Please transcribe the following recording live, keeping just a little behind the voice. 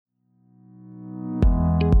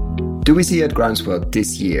Do we see at Groundswell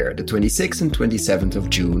this year, the 26th and 27th of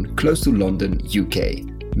June, close to London,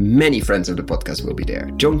 UK. Many friends of the podcast will be there.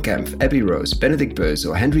 John Kempf, Abby Rose, Benedict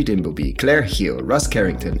Bösel, Henry Dimbleby, Claire Hill, Russ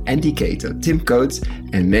Carrington, Andy Cato, Tim Coates,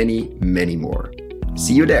 and many, many more.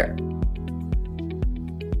 See you there.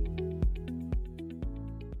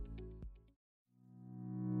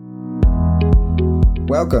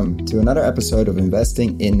 Welcome to another episode of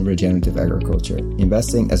Investing in Regenerative Agriculture,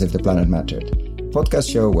 Investing as if the planet mattered. A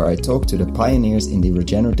podcast show where I talk to the pioneers in the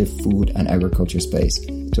regenerative food and agriculture space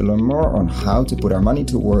to learn more on how to put our money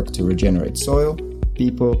to work to regenerate soil,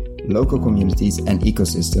 people, local communities and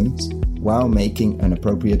ecosystems while making an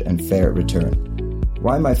appropriate and fair return.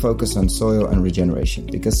 Why my focus on soil and regeneration?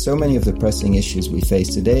 Because so many of the pressing issues we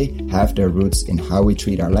face today have their roots in how we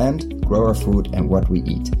treat our land, grow our food and what we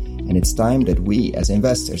eat. And it's time that we as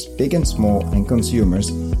investors, big and small, and consumers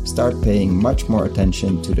start paying much more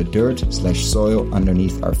attention to the dirt/soil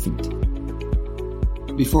underneath our feet.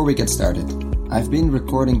 Before we get started, I've been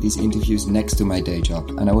recording these interviews next to my day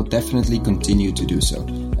job, and I will definitely continue to do so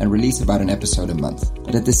and release about an episode a month.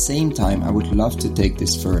 But at the same time, I would love to take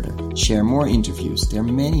this further, share more interviews. There are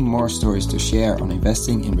many more stories to share on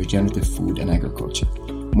investing in regenerative food and agriculture.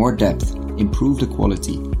 More depth, improve the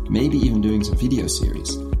quality, maybe even doing some video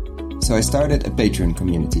series. So I started a Patreon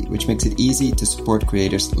community, which makes it easy to support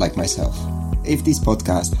creators like myself. If these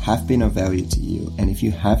podcasts have been of value to you, and if you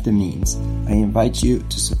have the means, I invite you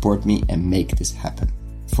to support me and make this happen.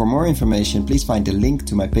 For more information, please find the link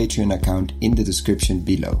to my Patreon account in the description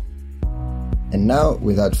below. And now,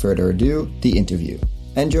 without further ado, the interview.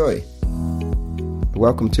 Enjoy!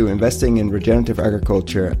 Welcome to Investing in Regenerative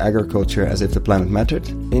Agriculture, Agriculture as if the planet mattered.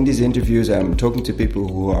 In these interviews, I'm talking to people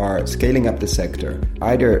who are scaling up the sector,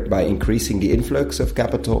 either by increasing the influx of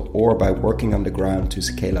capital or by working on the ground to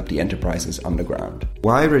scale up the enterprises on the ground.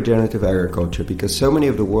 Why regenerative agriculture? Because so many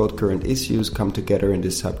of the world's current issues come together in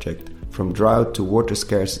this subject, from drought to water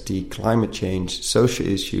scarcity, climate change, social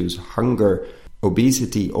issues, hunger,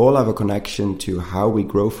 obesity, all have a connection to how we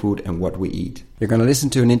grow food and what we eat. You're going to listen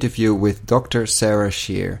to an interview with Dr. Sarah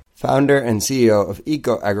Scheer, founder and CEO of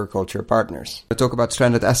Eco Agriculture Partners. We'll talk about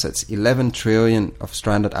stranded assets. 11 trillion of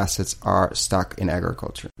stranded assets are stuck in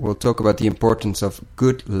agriculture. We'll talk about the importance of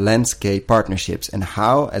good landscape partnerships and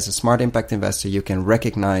how, as a smart impact investor, you can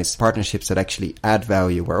recognize partnerships that actually add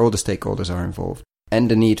value, where all the stakeholders are involved, and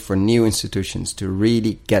the need for new institutions to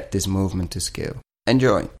really get this movement to scale.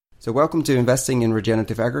 Enjoy! So welcome to Investing in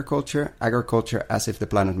Regenerative Agriculture, Agriculture as if the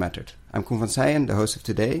planet mattered. I'm Koen van Seijen, the host of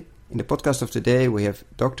today. In the podcast of today, we have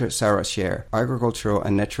Dr. Sarah Scheer, agricultural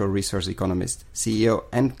and natural resource economist, CEO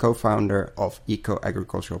and co-founder of Eco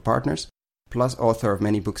Agricultural Partners, plus author of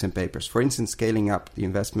many books and papers. For instance, Scaling Up the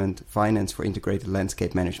Investment Finance for Integrated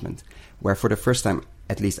Landscape Management, where for the first time,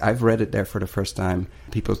 at least I've read it there for the first time,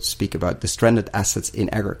 people speak about the stranded assets in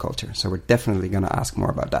agriculture. So we're definitely going to ask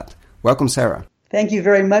more about that. Welcome, Sarah. Thank you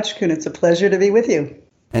very much, Koen. It's a pleasure to be with you.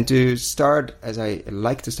 And to start, as I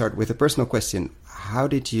like to start with a personal question, how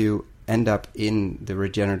did you end up in the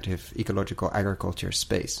regenerative ecological agriculture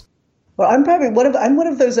space? Well, I'm one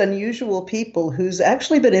of those unusual people who's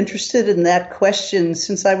actually been interested in that question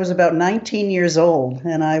since I was about 19 years old.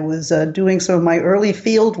 And I was doing some of my early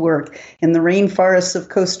field work in the rainforests of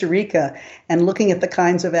Costa Rica and looking at the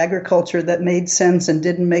kinds of agriculture that made sense and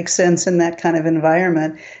didn't make sense in that kind of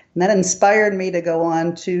environment. And that inspired me to go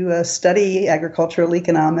on to study agricultural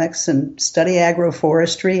economics and study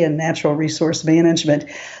agroforestry and natural resource management.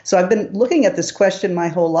 So I've been looking at this question my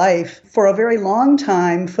whole life for a very long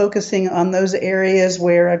time, focusing on those areas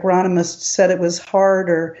where agronomists said it was hard,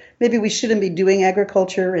 or maybe we shouldn't be doing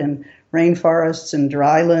agriculture in rainforests and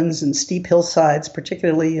drylands and steep hillsides,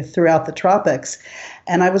 particularly throughout the tropics.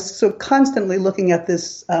 And I was so constantly looking at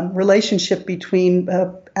this relationship between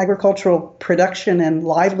agricultural production and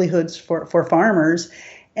livelihoods for farmers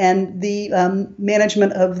and the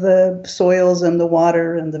management of the soils and the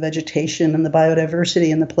water and the vegetation and the biodiversity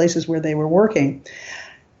in the places where they were working.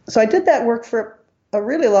 So I did that work for a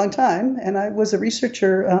really long time, and I was a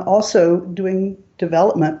researcher also doing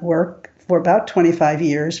development work for about 25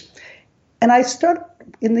 years. And I started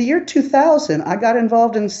in the year 2000, I got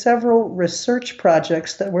involved in several research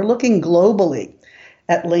projects that were looking globally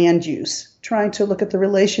at land use, trying to look at the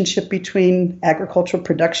relationship between agricultural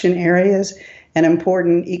production areas and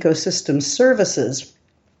important ecosystem services.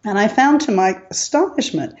 And I found to my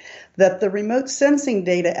astonishment that the remote sensing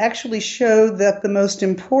data actually showed that the most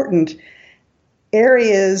important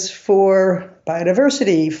areas for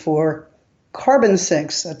biodiversity, for carbon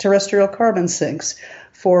sinks, terrestrial carbon sinks,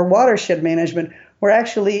 for watershed management were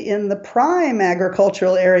actually in the prime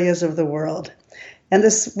agricultural areas of the world. And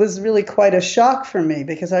this was really quite a shock for me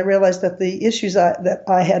because I realized that the issues that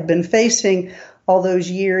I had been facing all those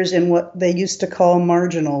years in what they used to call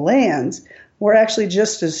marginal lands were actually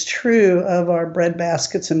just as true of our bread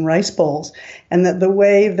baskets and rice bowls, and that the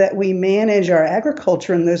way that we manage our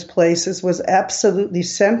agriculture in those places was absolutely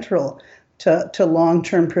central to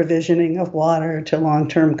long-term provisioning of water, to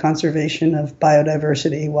long-term conservation of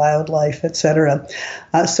biodiversity, wildlife, etc.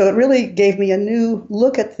 So it really gave me a new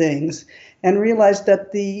look at things and realized that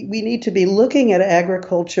we need to be looking at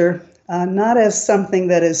agriculture not as something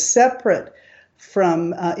that is separate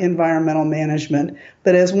from environmental management,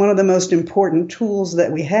 but as one of the most important tools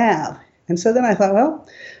that we have. And so then I thought, well,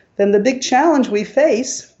 then the big challenge we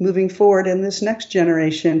face moving forward in this next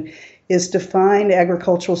generation is to find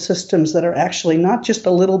agricultural systems that are actually not just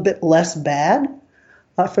a little bit less bad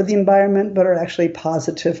for the environment, but are actually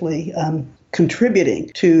positively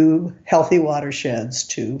contributing to healthy watersheds,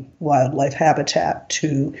 to wildlife habitat,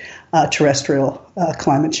 to terrestrial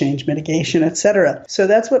climate change mitigation, et cetera. So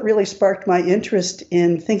that's what really sparked my interest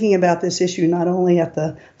in thinking about this issue, not only at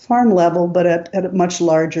the farm level, but at much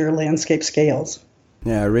larger landscape scales.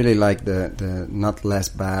 Yeah, I really like the not less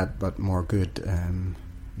bad, but more good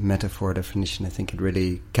metaphor definition. I think it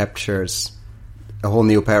really captures a whole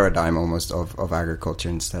new paradigm almost of agriculture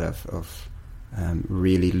instead of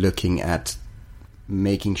really looking at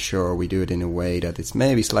making sure we do it in a way that it's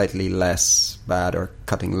maybe slightly less bad or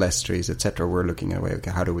cutting less trees, etc. We're looking at a way,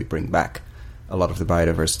 okay, how do we bring back a lot of the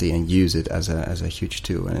biodiversity and use it as a huge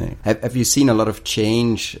tool? And have you seen a lot of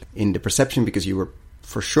change in the perception, because you were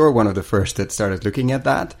for sure one of the first that started looking at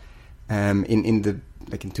that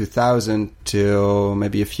in 2000 till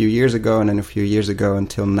maybe a few years ago, and then a few years ago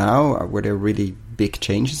until now? Were there really big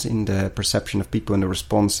changes in the perception of people and the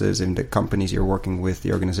responses in the companies you're working with,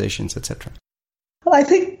 the organizations, etc.? Well, I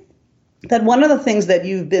think that one of the things that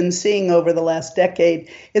you've been seeing over the last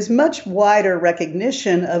decade is much wider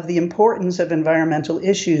recognition of the importance of environmental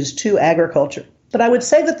issues to agriculture. But I would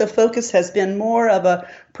say that the focus has been more of a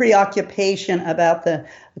preoccupation about the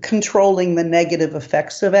controlling the negative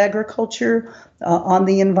effects of agriculture on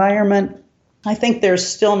the environment. I think there's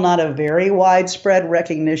still not a very widespread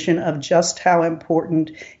recognition of just how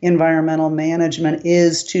important environmental management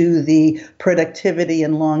is to the productivity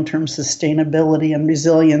and long-term sustainability and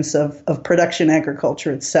resilience of production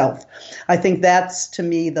agriculture itself. I think that's, to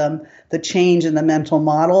me, the change in the mental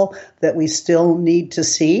model that we still need to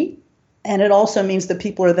see. And it also means that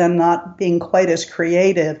people are then not being quite as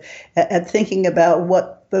creative at thinking about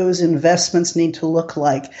what those investments need to look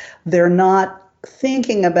like. They're not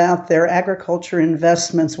thinking about their agriculture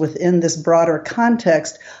investments within this broader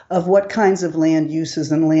context of what kinds of land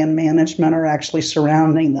uses and land management are actually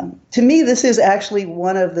surrounding them. To me, this is actually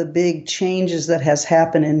one of the big changes that has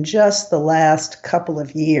happened in just the last couple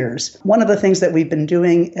of years. One of the things that we've been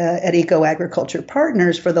doing at Eco-Agriculture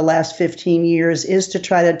Partners for the last 15 years is to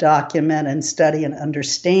try to document and study and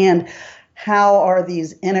understand how are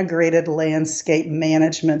these integrated landscape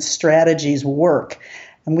management strategies work.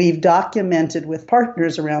 And we've documented with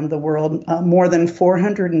partners around the world more than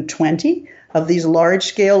 420 of these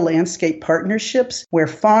large-scale landscape partnerships where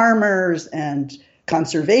farmers and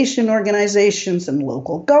conservation organizations and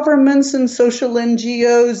local governments and social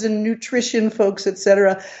NGOs and nutrition folks, et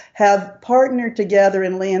cetera, have partnered together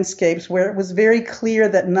in landscapes where it was very clear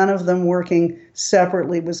that none of them working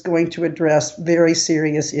separately was going to address very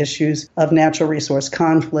serious issues of natural resource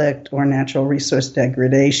conflict or natural resource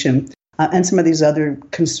degradation. And some of these other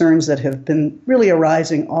concerns that have been really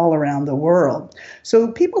arising all around the world.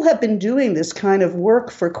 So people have been doing this kind of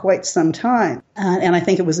work for quite some time. And I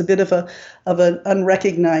think it was a bit of an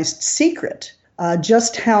unrecognized secret,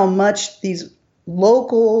 just how much these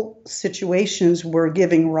local situations were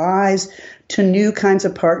giving rise to new kinds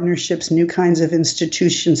of partnerships, new kinds of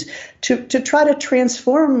institutions to try to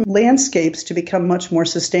transform landscapes to become much more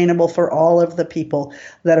sustainable for all of the people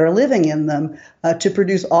that are living in them, to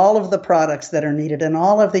produce all of the products that are needed and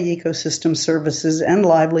all of the ecosystem services and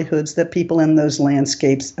livelihoods that people in those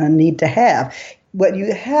landscapes need to have. What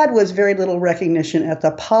you had was very little recognition at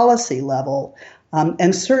the policy level.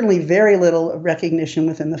 And certainly very little recognition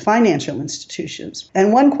within the financial institutions.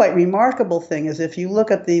 And one quite remarkable thing is if you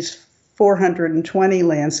look at these 420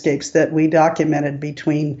 landscapes that we documented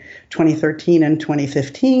between 2013 and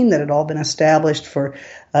 2015 that had all been established for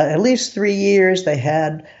at least 3 years. They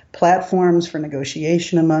had platforms for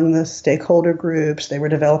negotiation among the stakeholder groups. They were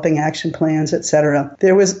developing action plans, et cetera.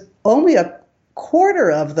 There was only a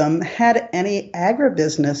quarter of them had any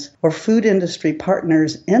agribusiness or food industry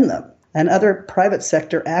partners in them. and other private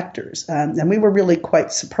sector actors. And we were really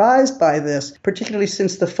quite surprised by this, particularly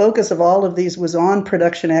since the focus of all of these was on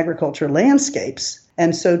production agriculture landscapes.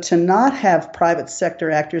 And so to not have private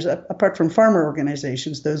sector actors, apart from farmer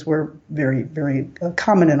organizations, those were very, very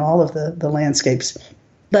common in all of the landscapes.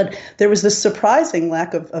 But there was this surprising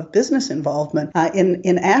lack of business involvement.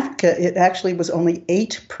 In Africa, it actually was only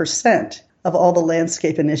 8% of all the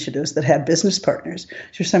landscape initiatives that had business partners. So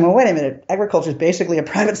you're saying, well, wait a minute, agriculture is basically a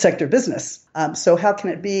private sector business. So how can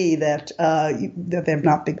it be that that they've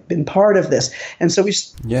not been part of this? And so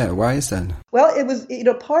why is that? Well, it was,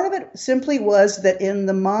 part of it simply was that in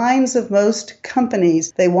the minds of most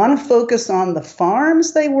companies, they want to focus on the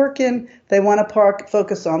farms they work in. They want to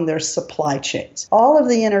focus on their supply chains. All of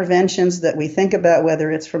the interventions that we think about, whether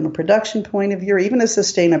it's from a production point of view or even a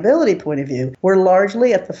sustainability point of view, were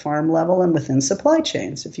largely at the farm level and within supply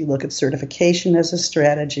chains. If you look at certification as a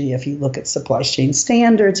strategy, if you look at supply chain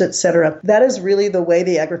standards, et cetera, that is really the way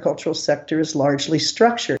the agricultural sector is largely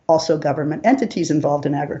structured. Also, government entities involved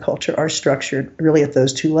in agriculture are structured really at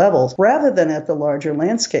those two levels rather than at the larger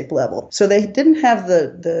landscape level. So they didn't have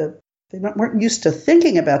they weren't used to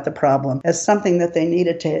thinking about the problem as something that they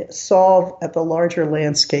needed to solve at the larger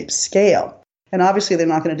landscape scale. And obviously, they're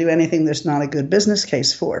not going to do anything there's not a good business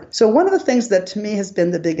case for. So one of the things that to me has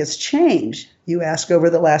been the biggest change, you ask, over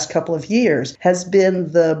the last couple of years, has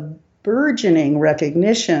been the burgeoning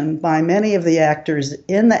recognition by many of the actors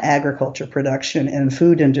in the agriculture production and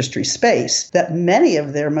food industry space that many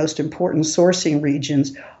of their most important sourcing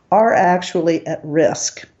regions are actually at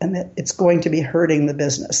risk and that it's going to be hurting the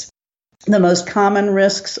business. The most common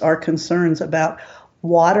risks are concerns about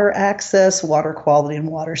water access, water quality, and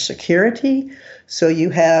water security. So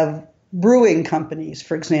you have brewing companies,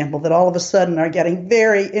 for example, that all of a sudden are getting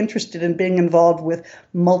very interested in being involved with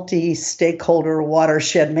multi-stakeholder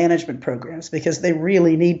watershed management programs because they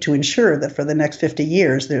really need to ensure that for the next 50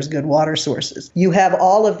 years there's good water sources. You have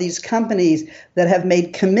all of these companies that have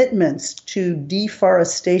made commitments to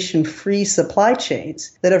deforestation-free supply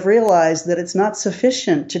chains that have realized that it's not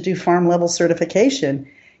sufficient to do farm-level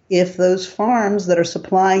certification if those farms that are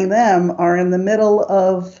supplying them are in the middle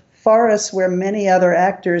of forests where many other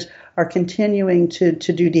actors are continuing to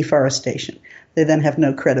do deforestation. They then have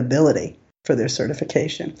no credibility for their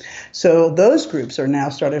certification. So those groups are now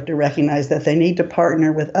starting to recognize that they need to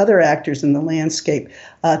partner with other actors in the landscape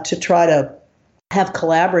to try to have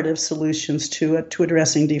collaborative solutions to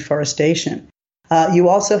addressing deforestation. You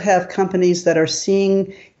also have companies that are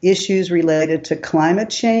seeing issues related to climate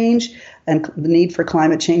change and the need for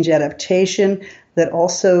climate change adaptation that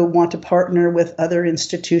also want to partner with other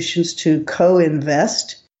institutions to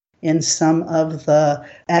co-invest in some of the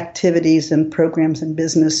activities and programs and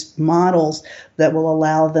business models that will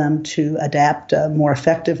allow them to adapt more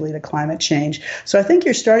effectively to climate change. So I think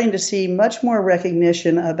you're starting to see much more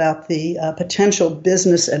recognition about the potential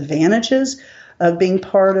business advantages of being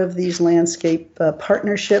part of these landscape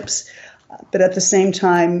partnerships. But at the same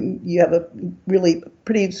time, you have a really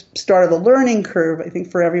pretty start of a learning curve, I think,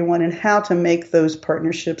 for everyone in how to make those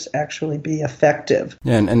partnerships actually be effective.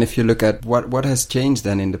 Yeah, and if you look at what has changed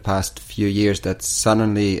then in the past few years, that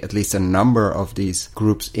suddenly at least a number of these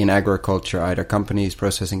groups in agriculture, either companies,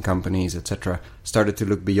 processing companies, etc., started to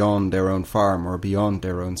look beyond their own farm or beyond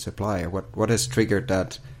their own supplier. What has triggered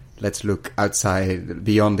that? Let's look outside,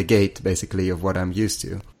 beyond the gate, basically, of what I'm used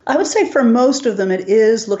to. I would say for most of them, it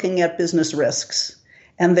is looking at business risks.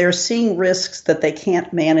 And they're seeing risks that they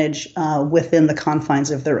can't manage within the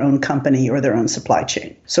confines of their own company or their own supply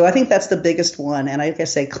chain. So I think that's the biggest one. And like I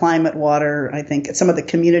say, climate, water, I think some of the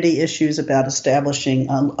community issues about establishing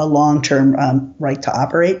a long-term right to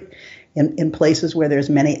operate in places where there's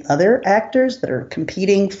many other actors that are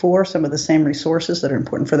competing for some of the same resources that are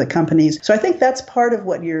important for the companies. So I think that's part of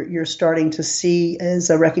what you're starting to see as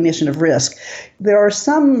a recognition of risk. There are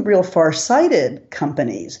some real far-sighted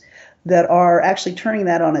companies that are actually turning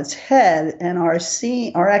that on its head and are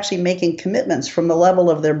actually making commitments from the level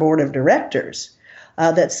of their board of directors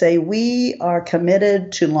that say we are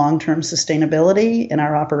committed to long-term sustainability in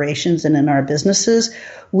our operations and in our businesses.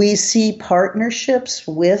 We see partnerships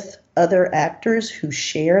with other actors who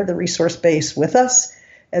share the resource base with us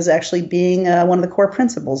as actually being one of the core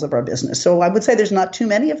principles of our business. So I would say there's not too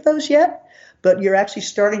many of those yet, but you're actually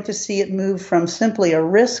starting to see it move from simply a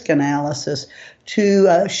risk analysis to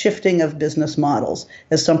a shifting of business models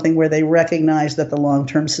as something where they recognize that the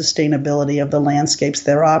long-term sustainability of the landscapes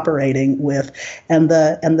they're operating with and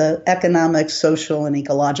the economic, social, and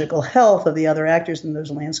ecological health of the other actors in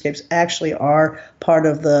those landscapes actually are part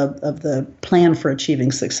of the plan for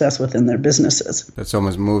achieving success within their businesses. That's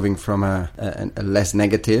almost moving from a less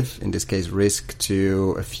negative, in this case risk,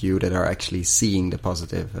 to a few that are actually seeing the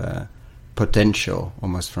positive potential,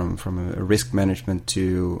 almost from a risk management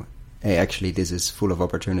to, hey, actually this is full of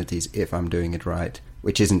opportunities if I'm doing it right,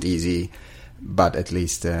 which isn't easy, but at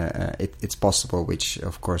least it's possible, which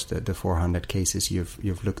of course the 400 cases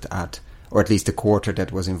you've looked at, or at least the quarter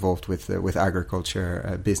that was involved with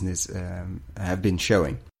agriculture business have been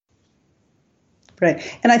showing.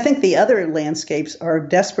 Right. And I think the other landscapes are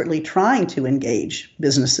desperately trying to engage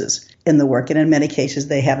businesses in the work, and in many cases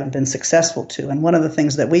they haven't been successful to. And one of the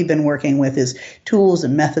things that we've been working with is tools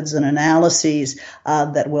and methods and analyses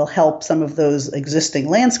that will help some of those existing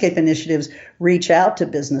landscape initiatives reach out to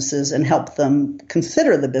businesses and help them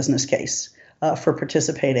consider the business case for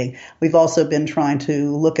participating. We've also been trying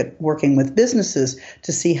to look at working with businesses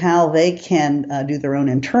to see how they can do their own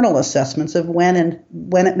internal assessments of when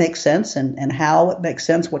it makes sense and how it makes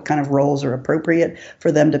sense, what kind of roles are appropriate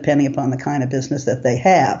for them depending upon the kind of business that they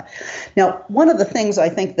have. Now, one of the things I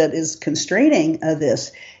think that is constraining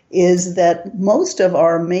this is that most of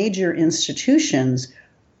our major institutions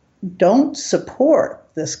don't support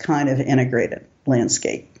this kind of integrated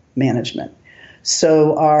landscape management.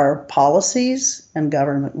 So our policies and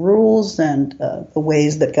government rules and the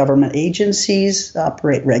ways that government agencies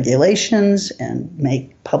operate regulations and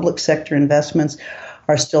make public sector investments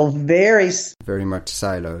are still very much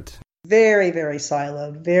siloed. Very, very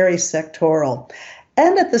siloed, very sectoral.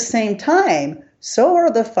 And at the same time, so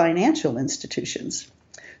are the financial institutions.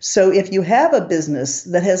 So if you have a business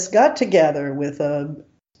that has got together with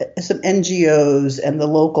some NGOs and the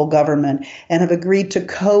local government and have agreed to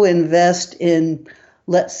co-invest in,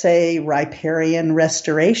 let's say, riparian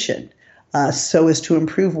restoration so as to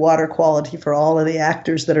improve water quality for all of the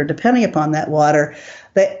actors that are depending upon that water,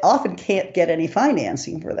 they often can't get any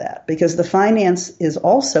financing for that because the finance is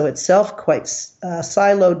also itself quite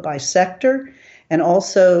siloed by sector and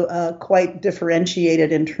also quite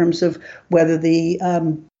differentiated in terms of whether the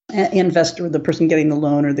investor, the person getting the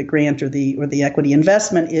loan or the grant or the equity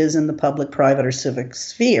investment is in the public, private, or civic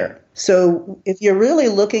sphere. So if you're really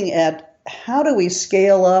looking at how do we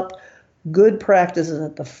scale up good practices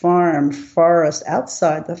at the farm, forest,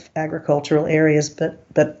 outside the agricultural areas, but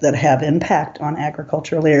that have impact on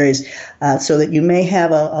agricultural areas, so that you may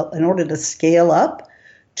have in order to scale up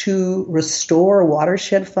to restore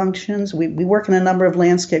watershed functions. We work in a number of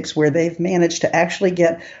landscapes where they've managed to actually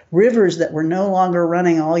get rivers that were no longer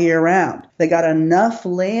running all year round. They got enough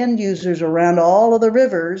land users around all of the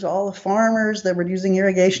rivers, all the farmers that were using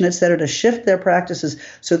irrigation, et cetera, to shift their practices.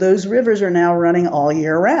 So those rivers are now running all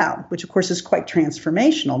year round, which of course is quite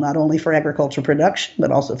transformational, not only for agricultural production,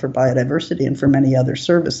 but also for biodiversity and for many other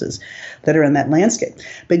services that are in that landscape.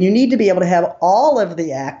 But you need to be able to have all of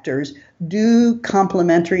the actors do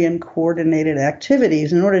complementary and coordinated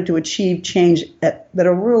activities in order to achieve change that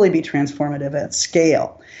will really be transformative at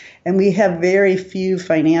scale. And we have very few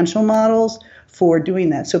financial models for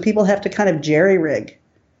doing that. So people have to kind of jerry-rig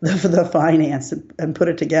the finance and put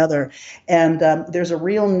it together. And there's a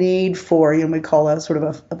real need for, we call a sort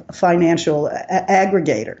of a financial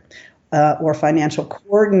aggregator or financial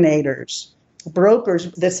coordinators,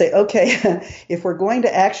 brokers that say, okay, if we're going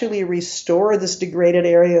to actually restore this degraded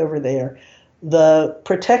area over there, the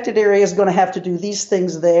protected area is going to have to do these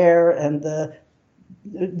things there, and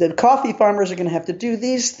the coffee farmers are going to have to do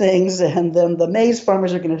these things, and then the maize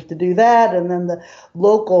farmers are going to have to do that, and then the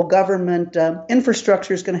local government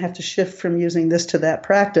infrastructure is going to have to shift from using this to that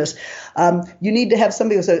practice. You need to have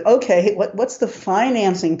somebody who says, okay, what's the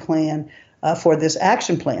financing plan for this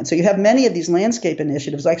action plan? So you have many of these landscape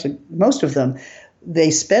initiatives, actually most of them,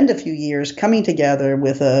 they spend a few years coming together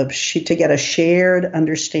with to get a shared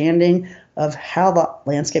understanding of how the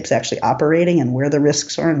landscape's actually operating and where the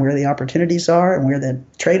risks are and where the opportunities are and where the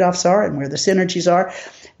trade-offs are and where the synergies are.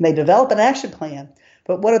 And they develop an action plan.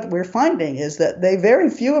 But what we're finding is that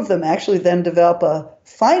very few of them actually then develop a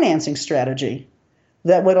financing strategy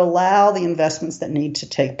that would allow the investments that need to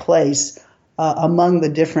take place among the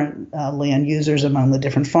different land users, among the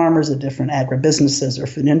different farmers, the different agribusinesses or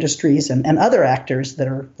food industries and other actors that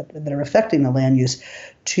are affecting the land use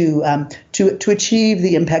to achieve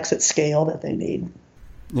the impacts at scale that they need.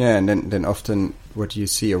 Yeah, and then often what you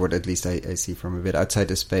see, or what at least I see from a bit outside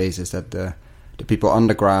the space, is that the people on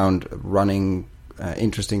the ground running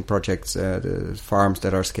interesting projects, the farms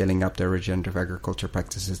that are scaling up their regenerative agriculture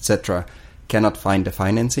practices, etc., cannot find the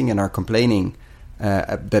financing and are complaining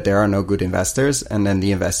that there are no good investors, and then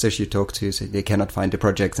the investors you talk to say they cannot find the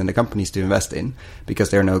projects and the companies to invest in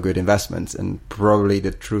because there are no good investments. And probably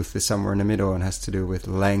the truth is somewhere in the middle and has to do with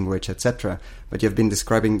language, etc. But you've been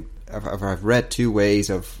describing, I've read two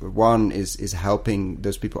ways of, one is helping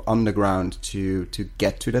those people on the ground to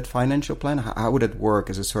get to that financial plan. How would it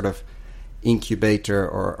work as a sort of incubator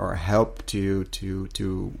or help to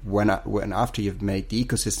when after you've made the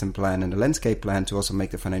ecosystem plan and the landscape plan to also make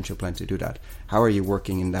the financial plan to do that? How are you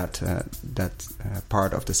working in that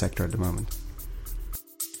part of the sector at the moment?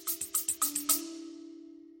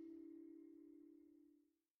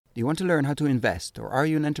 Do you want to learn how to invest, or are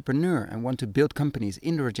you an entrepreneur and want to build companies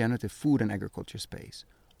in the regenerative food and agriculture space?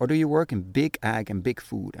 Or do you work in big ag and big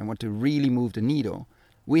food and want to really move the needle?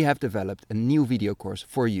 We have developed a new video course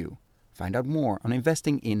for you. Find out more on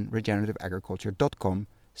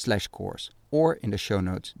investinginregenerativeagriculture.com/course or in the show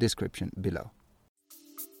notes description below.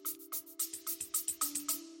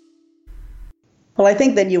 Well, I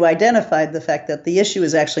think that you identified the fact that the issue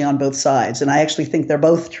is actually on both sides, and I actually think they're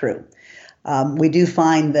both true. We do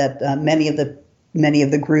find that many of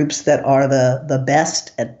the groups that are the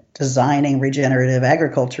best at designing regenerative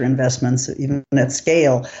agriculture investments, even at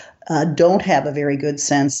scale, don't have a very good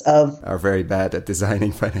sense of... Are very bad at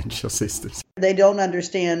designing financial systems. They don't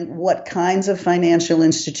understand what kinds of financial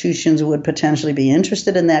institutions would potentially be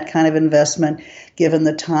interested in that kind of investment, given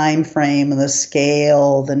the time frame, the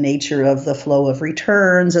scale, the nature of the flow of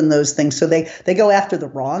returns and those things. So they go after the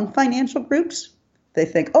wrong financial groups. They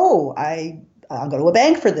think, I'll go to a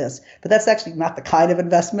bank for this. But that's actually not the kind of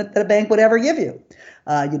investment that a bank would ever give you.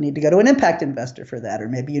 You need to go to an impact investor for that, or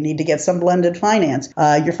maybe you need to get some blended finance.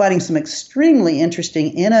 You're finding some extremely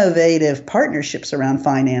interesting, innovative partnerships around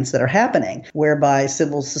finance that are happening, whereby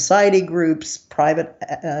civil society groups, private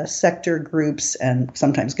sector groups, and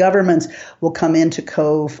sometimes governments will come in to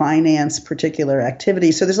co-finance particular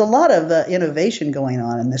activities. So there's a lot of innovation going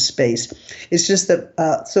on in this space. It's just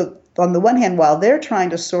that, so on the one hand, while they're trying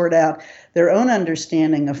to sort out their own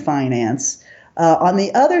understanding of finance, on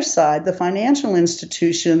the other side, the financial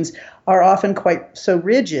institutions are often quite so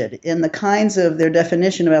rigid in the kinds of their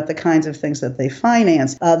definition about the kinds of things that they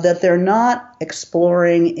finance that they're not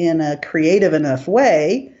exploring in a creative enough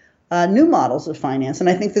way new models of finance. And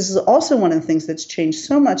I think this is also one of the things that's changed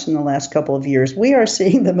so much in the last couple of years. We are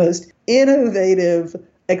seeing the most innovative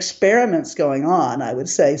experiments going on, I would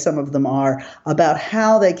say some of them are, about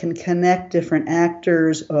how they can connect different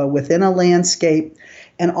actors within a landscape,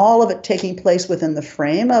 and all of it taking place within the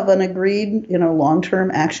frame of an agreed,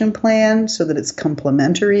 long-term action plan so that it's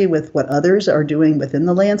complementary with what others are doing within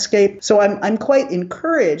the landscape. So I'm quite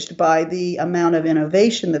encouraged by the amount of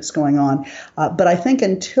innovation that's going on. But I think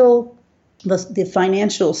until the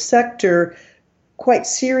financial sector quite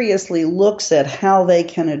seriously looks at how they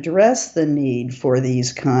can address the need for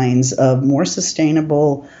these kinds of more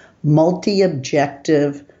sustainable,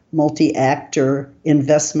 multi-objective, multi-actor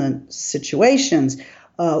investment situations,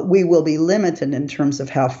 we will be limited in terms of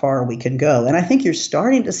how far we can go. And I think you're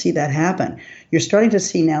starting to see that happen. You're starting to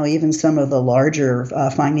see now even some of the larger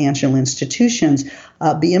financial institutions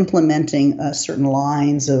be implementing certain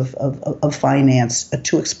lines of finance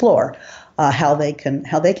to explore how they can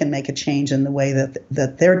make a change in the way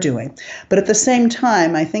that they're doing. But at the same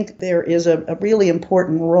time, I think there is a really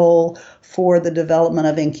important role for the development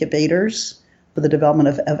of incubators, for the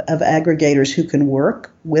development of aggregators who can work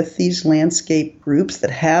with these landscape groups that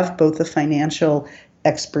have both the financial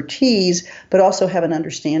expertise, but also have an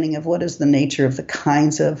understanding of what is the nature of the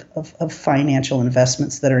kinds of financial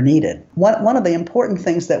investments that are needed. One of the important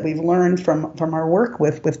things that we've learned from our work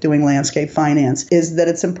with doing landscape finance is that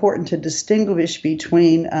it's important to distinguish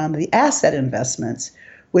between the asset investments,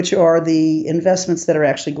 which are the investments that are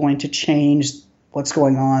actually going to change what's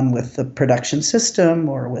going on with the production system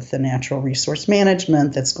or with the natural resource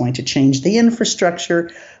management, that's going to change the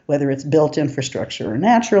infrastructure, whether it's built infrastructure or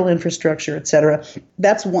natural infrastructure, et cetera.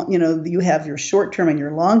 That's one, you have your short-term and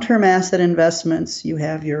your long-term asset investments. You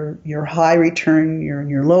have your high return,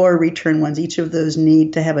 your lower return ones. Each of those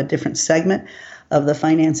need to have a different segment of the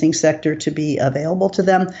financing sector to be available to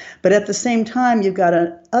them. But at the same time, you've got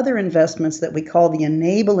other investments that we call the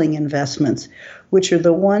enabling investments, which are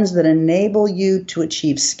the ones that enable you to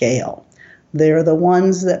achieve scale. They're the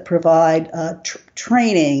ones that provide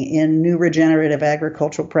training in new regenerative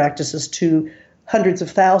agricultural practices to hundreds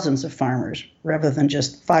of thousands of farmers rather than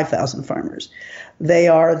just 5,000 farmers. They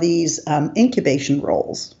are these incubation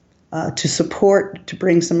roles to support, to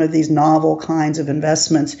bring some of these novel kinds of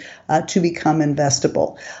investments to become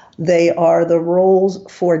investable. They are the roles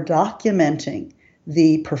for documenting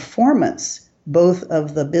the performance both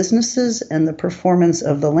of the businesses and the performance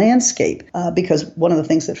of the landscape, because one of the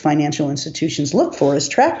things that financial institutions look for is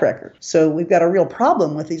track record. So we've got a real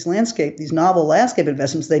problem with these novel landscape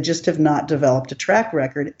investments. They just have not developed a track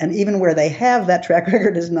record. And even where they have, that track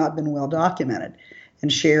record has not been well documented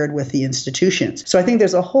and shared with the institutions. So I think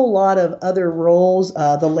there's a whole lot of other roles,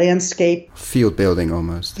 the landscape. Field building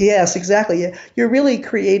almost. Yes, exactly. You're really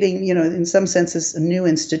creating, in some senses, new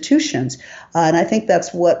institutions. And I think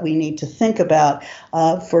that's what we need to think about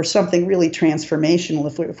for something really transformational.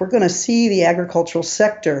 If we're going to see the agricultural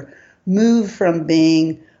sector move from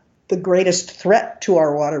being the greatest threat to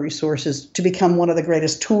our water resources to become one of the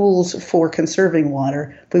greatest tools for conserving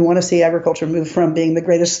water. If we want to see agriculture move from being the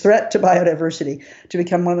greatest threat to biodiversity to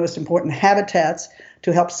become one of the most important habitats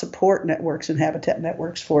to help support networks and habitat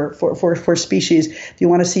networks for species. If you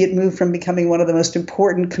want to see it move from becoming one of the most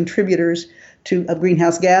important contributors of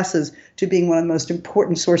greenhouse gases to being one of the most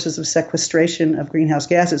important sources of sequestration of greenhouse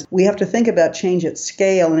gases, we have to think about change at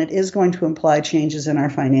scale, and it is going to imply changes in our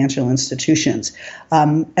financial institutions.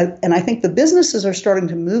 And I think the businesses are starting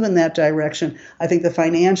to move in that direction. I think the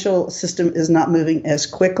financial system is not moving as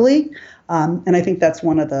quickly. And I think that's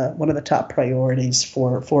one of the top priorities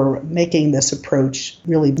for making this approach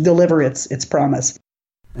really deliver its promise.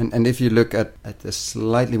 And if you look at a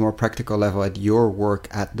slightly more practical level at your work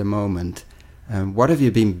at the moment, what have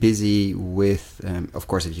you been busy with, of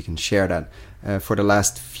course, if you can share that, for the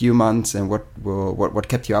last few months, and what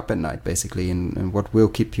kept you up at night, basically, and what will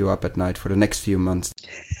keep you up at night for the next few months?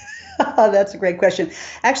 That's a great question.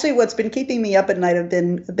 Actually, what's been keeping me up at night have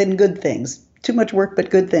been good things. Too much work,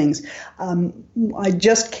 but good things. I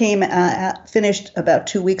just finished about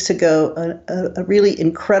 2 weeks ago a really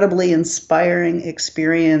incredibly inspiring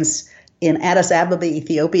experience in Addis Ababa,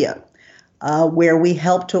 Ethiopia, where we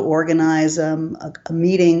helped to organize a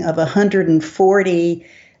meeting of 140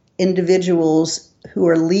 individuals who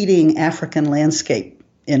are leading African landscape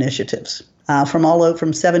initiatives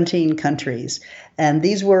from 17 countries. And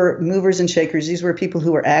these were movers and shakers. These were people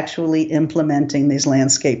who were actually implementing these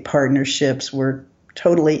landscape partnerships, were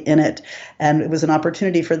totally in it. And it was an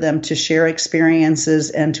opportunity for them to share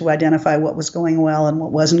experiences and to identify what was going well and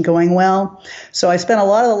what wasn't going well. So I spent a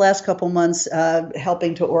lot of the last couple months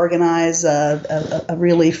helping to organize a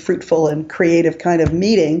really fruitful and creative kind of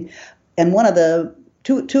meeting. And one of the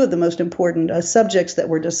two of the most important subjects that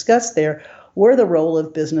were discussed there were the role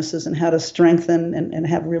of businesses and how to strengthen and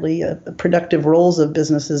have really productive roles of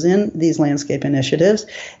businesses in these landscape initiatives.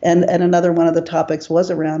 And another one of the topics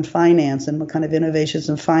was around finance and what kind of innovations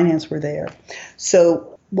in finance were there.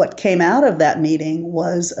 So what came out of that meeting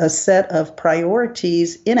was a set of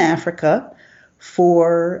priorities in Africa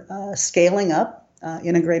for scaling up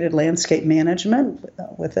integrated landscape management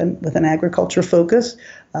with an agriculture focus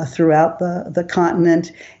throughout the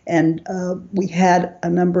continent. And we had a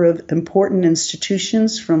number of important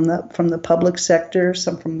institutions from the public sector,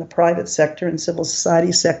 some from the private sector and civil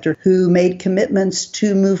society sector, who made commitments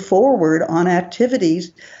to move forward on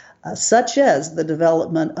activities such as the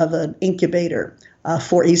development of an incubator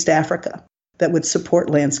for East Africa that would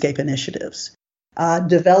support landscape initiatives,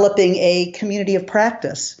 developing a community of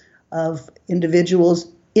practice of individuals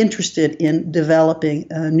interested in developing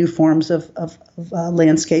new forms of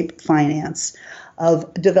landscape finance,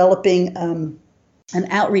 of developing an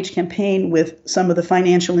outreach campaign with some of the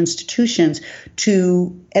financial institutions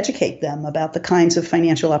to educate them about the kinds of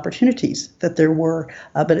financial opportunities that there were,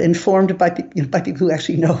 but informed by people who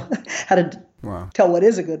actually know how to tell what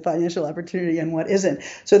is a good financial opportunity and what isn't.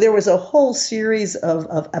 So there was a whole series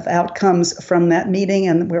of outcomes from that meeting,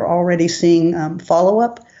 and we're already seeing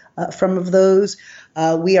follow-up from those.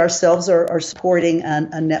 We ourselves are supporting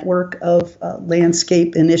a network of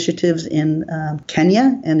landscape initiatives in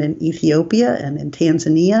Kenya and in Ethiopia and in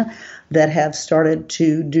Tanzania that have started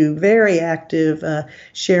to do very active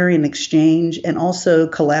sharing and exchange, and also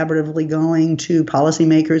collaboratively going to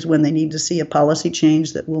policymakers when they need to see a policy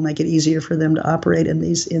change that will make it easier for them to operate in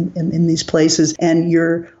these places. And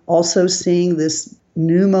you're also seeing this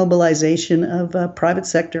new mobilization of private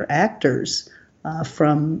sector actors,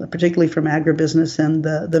 particularly from agribusiness and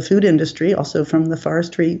the food industry, also from the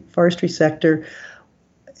forestry sector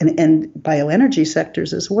and bioenergy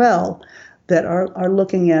sectors as well, that are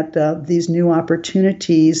looking at these new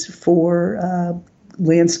opportunities for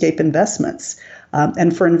landscape investments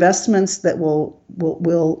and for investments that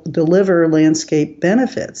will deliver landscape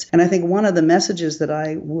benefits. And I think one of the messages that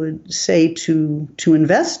I would say to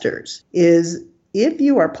investors is if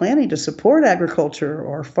you are planning to support agriculture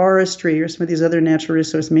or forestry or some of these other natural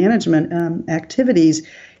resource management activities,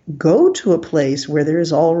 go to a place where there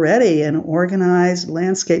is already an organized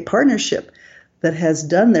landscape partnership that has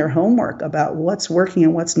done their homework about what's working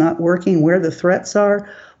and what's not working, where the threats are,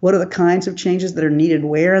 what are the kinds of changes that are needed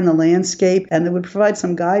where in the landscape, and that would provide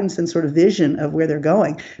some guidance and sort of vision of where they're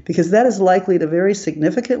going, because that is likely to very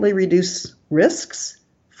significantly reduce risks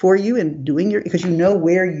for you in doing because you know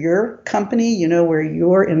where your company, you know where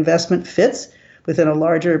your investment fits within a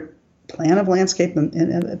larger plan of landscape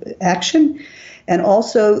and action. And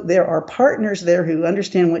also there are partners there who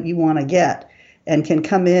understand what you want to get and can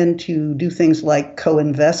come in to do things like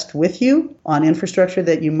co-invest with you on infrastructure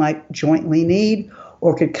that you might jointly need,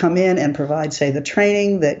 or could come in and provide, say, the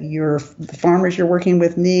training that the farmers you're working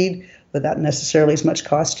with need without necessarily as much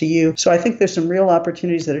cost to you. So I think there's some real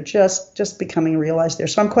opportunities that are just becoming realized there.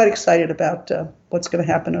 So I'm quite excited about what's going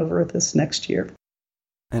to happen over this next year.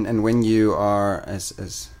 And when you are,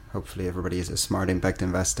 as hopefully everybody is a smart impact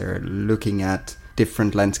investor, looking at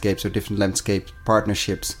different landscapes or different landscape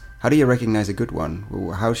partnerships, how do you recognize a good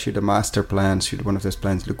one? How should a master plan, should one of those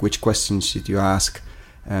plans look? Which questions should you ask?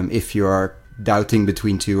 If you are doubting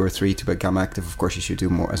between 2 or 3 to become active, of course you should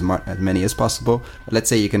do as many as possible. But let's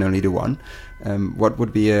say you can only do one. What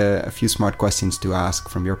would be a few smart questions to ask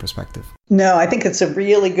from your perspective? No, I think it's a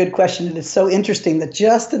really good question. And it's so interesting that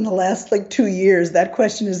just in the last 2 years, that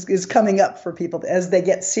question is coming up for people as they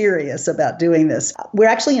get serious about doing this. We're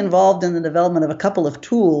actually involved in the development of a couple of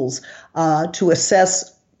tools to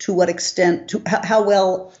assess to what extent, how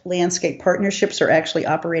well landscape partnerships are actually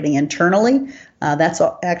operating internally. That's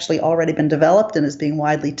actually already been developed and is being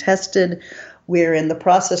widely tested. We're in the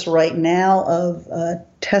process right now of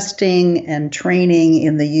testing and training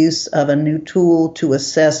in the use of a new tool to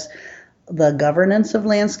assess the governance of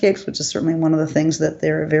landscapes, which is certainly one of the things that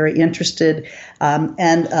they're very interested,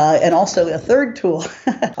 and also a third tool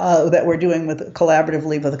that we're doing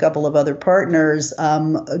collaboratively with a couple of other partners,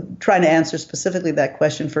 trying to answer specifically that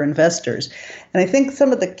question for investors. And I think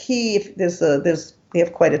some of the key, we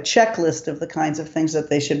have quite a checklist of the kinds of things that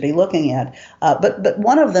they should be looking at, but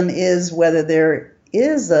one of them is whether there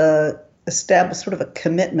is established sort of a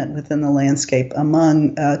commitment within the landscape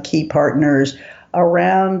among key partners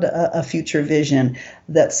around a future vision,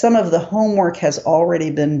 that some of the homework has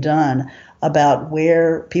already been done about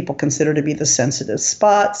where people consider to be the sensitive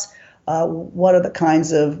spots, what are the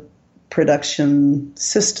kinds of production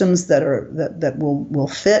systems that will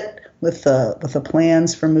fit with the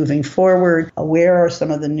plans for moving forward, where are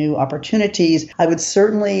some of the new opportunities. I would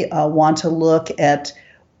certainly want to look at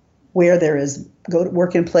where go to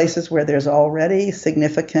work in places where there's already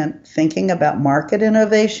significant thinking about market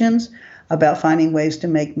innovations, about finding ways to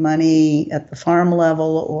make money at the farm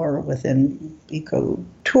level or within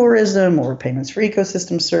ecotourism or payments for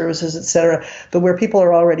ecosystem services, et cetera, but where people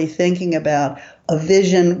are already thinking about a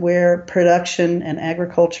vision where production and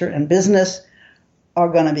agriculture and business are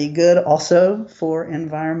going to be good also for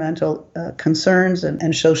environmental concerns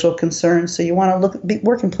and social concerns. So you want to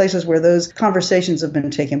work in places where those conversations have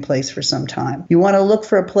been taking place for some time. You want to look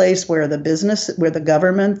for a place where the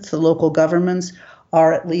government, the local governments,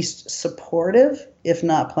 are at least supportive, if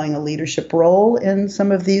not playing a leadership role in some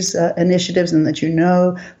of these initiatives, and that you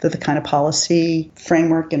know that the kind of policy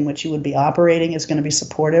framework in which you would be operating is going to be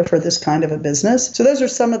supportive for this kind of a business. So those are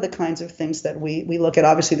some of the kinds of things that we look at.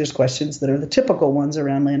 Obviously, there's questions that are the typical ones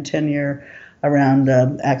around land tenure, around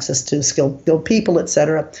access to skilled people, et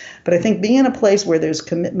cetera. But I think being in a place where there's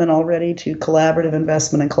commitment already to collaborative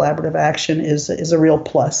investment and collaborative action is a real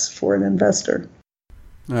plus for an investor.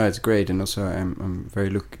 No, it's great, and also I'm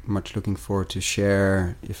very much looking forward to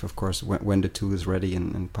share, if of course when the tool is ready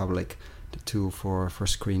and public, the tool for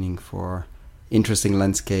screening for interesting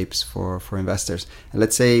landscapes for investors. And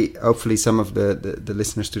let's say hopefully some of the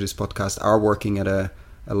listeners to this podcast are working at a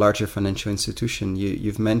larger financial institution.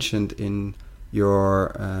 You've mentioned in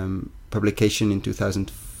your publication in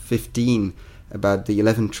 2015 about the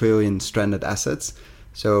 11 trillion stranded assets.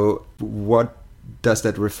 So what does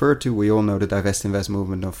that refer to? We all know the Divest Invest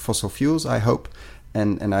movement of fossil fuels, I hope.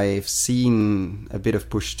 And I've seen a bit of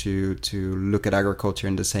push to look at agriculture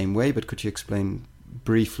in the same way, but could you explain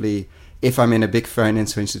briefly, if I'm in a big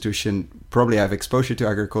financial institution, probably I have exposure to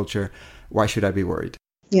agriculture, why should I be worried?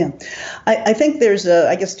 Yeah, I think there's,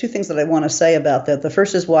 I guess, two things that I want to say about that. The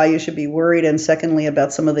first is why you should be worried, and secondly,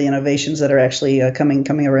 about some of the innovations that are actually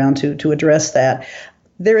coming around to address that.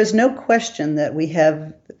 There is no question that we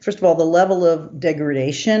have, first of all, the level of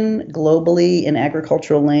degradation globally in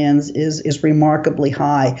agricultural lands is remarkably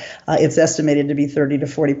high. It's estimated to be 30 to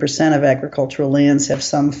 40% of agricultural lands have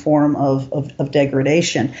some form of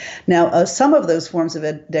degradation. Now, some of those forms of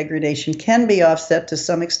degradation can be offset to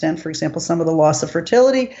some extent. For example, some of the loss of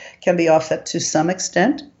fertility can be offset to some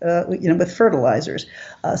extent, with fertilizers.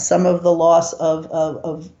 Some of the loss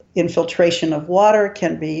of infiltration of water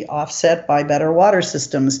can be offset by better water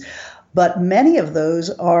systems. But many of those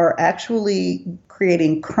are actually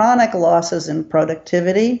creating chronic losses in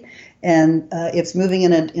productivity, and it's moving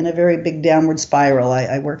in a very big downward spiral.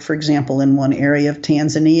 I work, for example, in one area of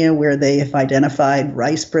Tanzania where they have identified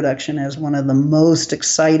rice production as one of the most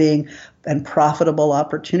exciting and profitable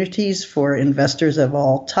opportunities for investors of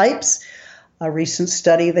all types. A recent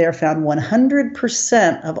study there found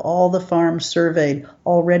 100% of all the farms surveyed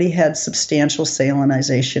already had substantial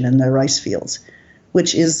salinization in their rice fields,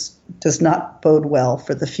 which does not bode well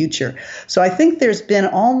for the future. So I think there's been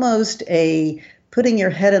almost a putting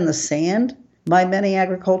your head in the sand by many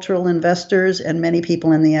agricultural investors and many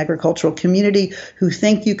people in the agricultural community who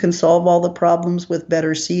think you can solve all the problems with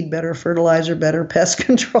better seed, better fertilizer, better pest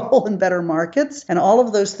control, and better markets. And all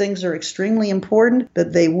of those things are extremely important,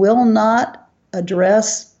 but they will not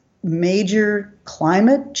address major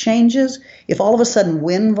climate changes. If all of a sudden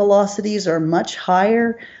wind velocities are much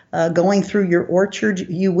higher going through your orchard,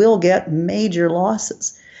 you will get major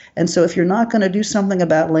losses. And so if you're not going to do something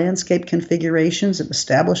about landscape configurations and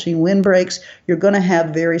establishing windbreaks, you're going to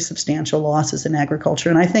have very substantial losses in agriculture.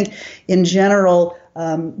 And I think in general,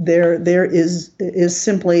 there is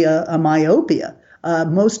simply a myopia.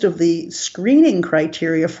 Most of the screening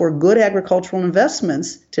criteria for good agricultural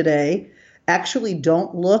investments today actually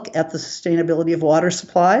don't look at the sustainability of water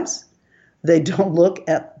supplies. They don't look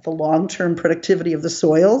at the long-term productivity of the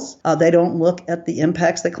soils. They don't look at the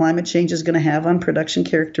impacts that climate change is going to have on production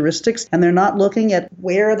characteristics. And they're not looking at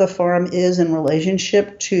where the farm is in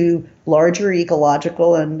relationship to larger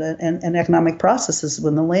ecological and economic processes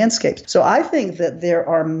within the landscapes. So I think that there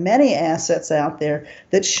are many assets out there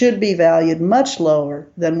that should be valued much lower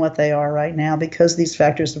than what they are right now because these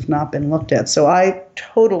factors have not been looked at. So I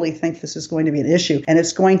totally think this is going to be an issue. And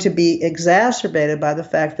it's going to be exacerbated by the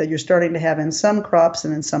fact that you're starting to have in some crops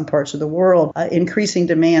and in some parts of the world increasing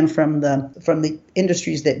demand from the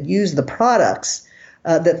industries that use the products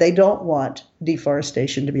that they don't want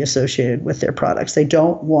deforestation to be associated with their products. They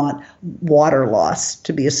don't want water loss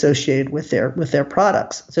to be associated with their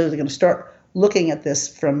products. So they're going to start looking at this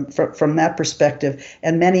from that perspective,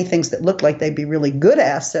 and many things that look like they'd be really good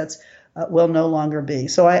assets will no longer be.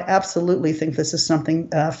 So I absolutely think this is something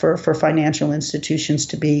for financial institutions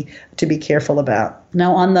to be careful about.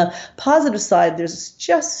 Now, on the positive side, there's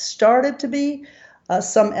just started to be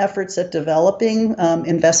some efforts at developing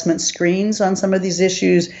investment screens on some of these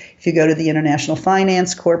issues. If you go to the International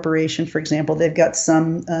Finance Corporation, for example, they've got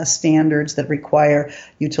some standards that require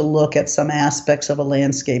you to look at some aspects of a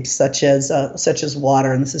landscape, such as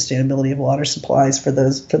water and the sustainability of water supplies for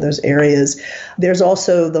those areas. There's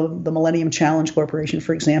also the Millennium Challenge Corporation,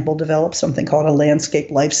 for example, developed something called a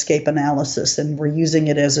landscape lifescape analysis, and we're using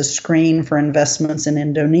it as a screen for investments in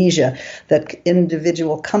Indonesia, that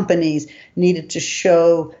individual companies needed to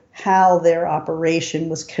show how their operation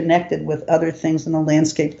was connected with other things in the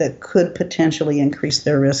landscape that could potentially increase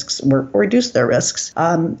their risks or reduce their risks.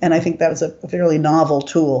 And I think that was a fairly novel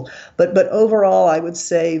tool. But overall, I would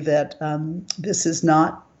say that this is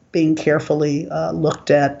not being carefully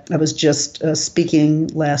looked at. I was just speaking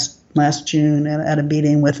last June at a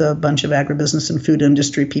meeting with a bunch of agribusiness and food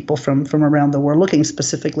industry people from around the world, looking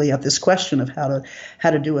specifically at this question of how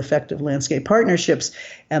to do effective landscape partnerships.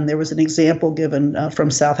 And there was an example given from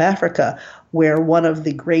South Africa where one of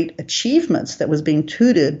the great achievements that was being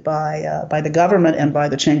touted by the government and by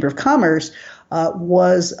the Chamber of Commerce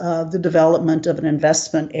was the development of an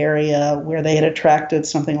investment area where they had attracted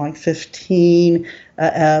something like 15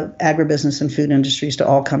 agribusiness and food industries to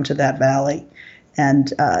all come to that valley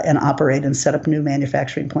and operate and set up new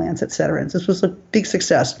manufacturing plants, et cetera. And this was a big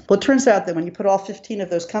success. Well, it turns out that when you put all 15 of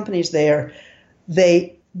those companies there,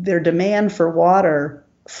 their demand for water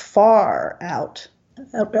far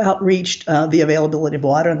outreached the availability of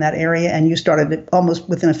water in that area, and you started to, almost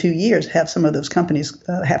within a few years, have some of those companies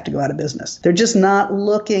have to go out of business. They're just not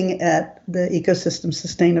looking at the ecosystem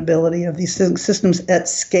sustainability of these systems at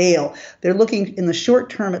scale. They're looking in the short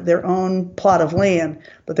term at their own plot of land,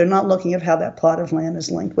 but they're not looking at how that plot of land is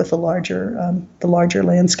linked with the larger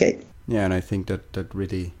landscape. Yeah, and I think that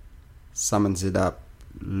really summons it up.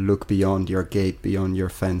 Look beyond your gate, beyond your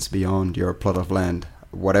fence, beyond your plot of land.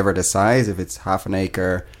 Whatever the size, if it's half an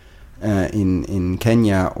acre, in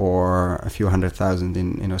Kenya or a few 100,000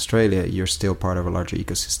 in Australia, you're still part of a larger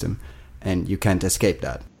ecosystem, and you can't escape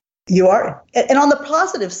that. You are. And on the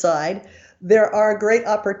positive side, there are great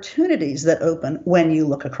opportunities that open when you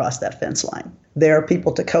look across that fence line. There are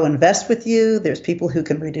people to co-invest with you. There's people who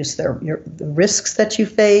can reduce the risks that you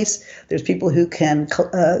face. There's people who can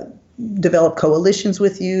develop coalitions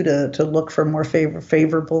with you to look for more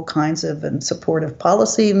favorable kinds of and supportive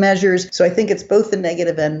policy measures. So I think it's both the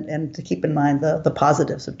negative and to keep in mind the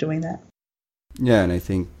positives of doing that. Yeah, and I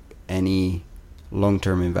think any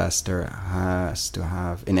long-term investor has to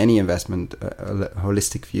have, in any investment, a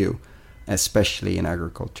holistic view, especially in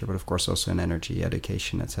agriculture, but of course also in energy,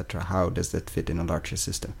 education, etc. How does that fit in a larger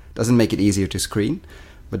system? Doesn't make it easier to screen,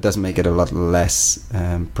 but does make it a lot less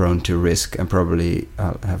prone to risk, and probably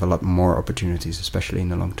have a lot more opportunities, especially in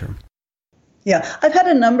the long term. Yeah, I've had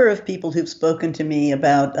a number of people who've spoken to me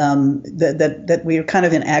about that we are kind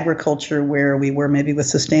of in agriculture where we were maybe with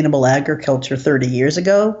sustainable agriculture 30 years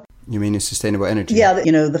ago. You mean in sustainable energy? Yeah,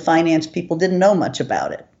 the finance people didn't know much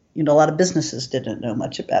about it. A lot of businesses didn't know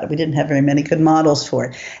much about it. We didn't have very many good models for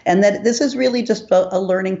it. And that this is really just a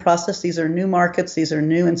learning process. These are new markets. These are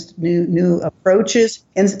new approaches.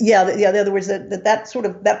 And in other words,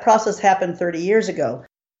 that process happened 30 years ago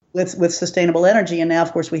with sustainable energy. And now,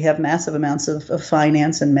 of course, we have massive amounts of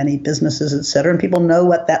finance and many businesses, et cetera. And people know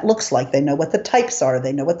what that looks like. They know what the types are.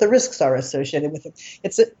 They know what the risks are associated with it.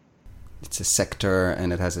 It's a sector,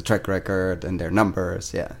 and it has a track record, and their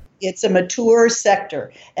numbers, yeah. It's a mature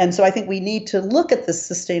sector. And so I think we need to look at the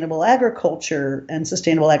sustainable agriculture and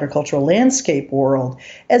sustainable agricultural landscape world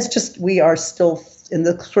as just we are still in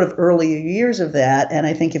the sort of early years of that. And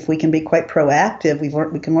I think if we can be quite proactive,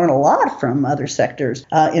 we can learn a lot from other sectors,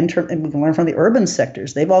 and we can learn from the urban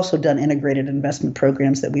sectors. They've also done integrated investment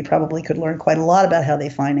programs that we probably could learn quite a lot about how they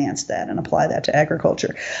finance that and apply that to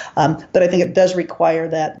agriculture. But I think it does require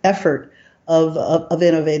that effort of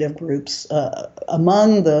innovative groups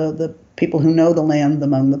among the people who know the land,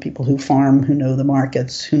 among the people who farm, who know the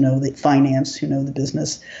markets, who know the finance, who know the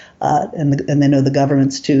business, and they know the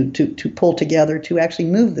governments to pull together to actually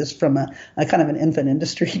move this from a kind of an infant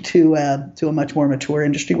industry to a much more mature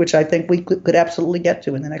industry, which I think we could absolutely get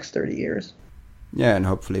to in the next 30 years. Yeah, and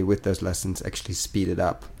hopefully with those lessons actually speed it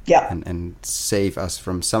up. Yeah. And save us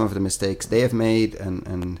from some of the mistakes they have made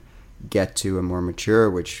and get to a more mature,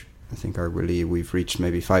 which I think we've reached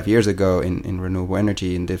maybe 5 years ago in renewable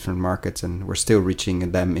energy in different markets, and we're still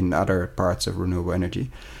reaching them in other parts of renewable energy.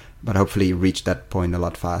 But hopefully reach that point a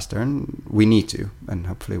lot faster, and we need to, and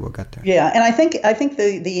hopefully we'll get there. Yeah, and I think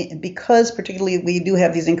the because particularly we do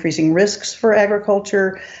have these increasing risks for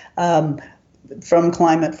agriculture, from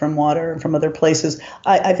climate, from water, and from other places,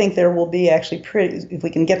 I think there will be actually if we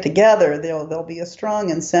can get together, there'll be a strong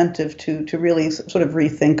incentive to really sort of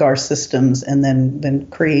rethink our systems and then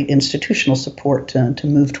create institutional support to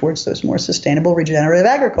move towards those more sustainable regenerative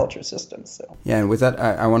agriculture systems. So. Yeah, and with that,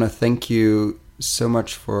 I want to thank you so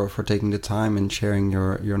much for taking the time and sharing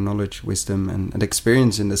your knowledge, wisdom, and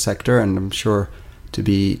experience in the sector, and I'm sure to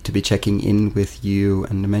be checking in with you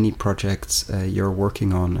and the many projects you're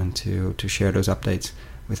working on, and to share those updates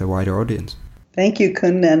with a wider audience. Thank you,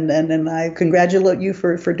 Kun, and I congratulate you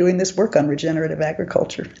for doing this work on regenerative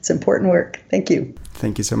agriculture. It's important work. Thank you.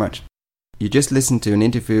 Thank you so much. You just listened to an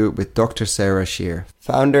interview with Dr. Sarah Scheer,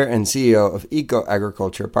 founder and CEO of Eco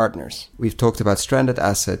Agriculture Partners. We've talked about stranded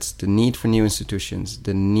assets, the need for new institutions,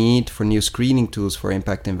 the need for new screening tools for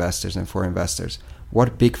impact investors and for investors,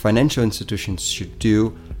 what big financial institutions should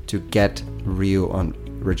do to get real on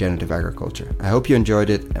regenerative agriculture. I hope you enjoyed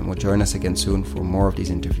it and will join us again soon for more of these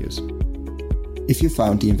interviews. If you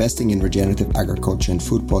found the Investing in Regenerative Agriculture and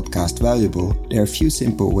Food podcast valuable, there are a few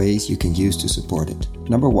simple ways you can use to support it.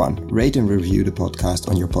 Number 1, rate and review the podcast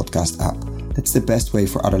on your podcast app. That's the best way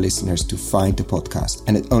for other listeners to find the podcast,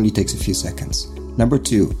 and it only takes a few seconds. Number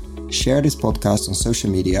 2, share this podcast on social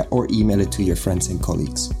media or email it to your friends and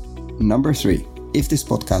colleagues. Number 3, if this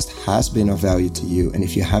podcast has been of value to you, and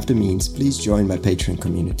if you have the means, please join my Patreon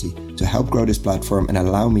community to help grow this platform and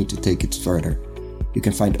allow me to take it further. You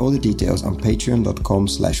can find all the details on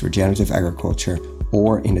patreon.com/regenerative agriculture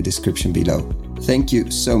or in the description below. Thank you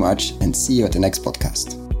so much, and see you at the next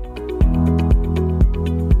podcast.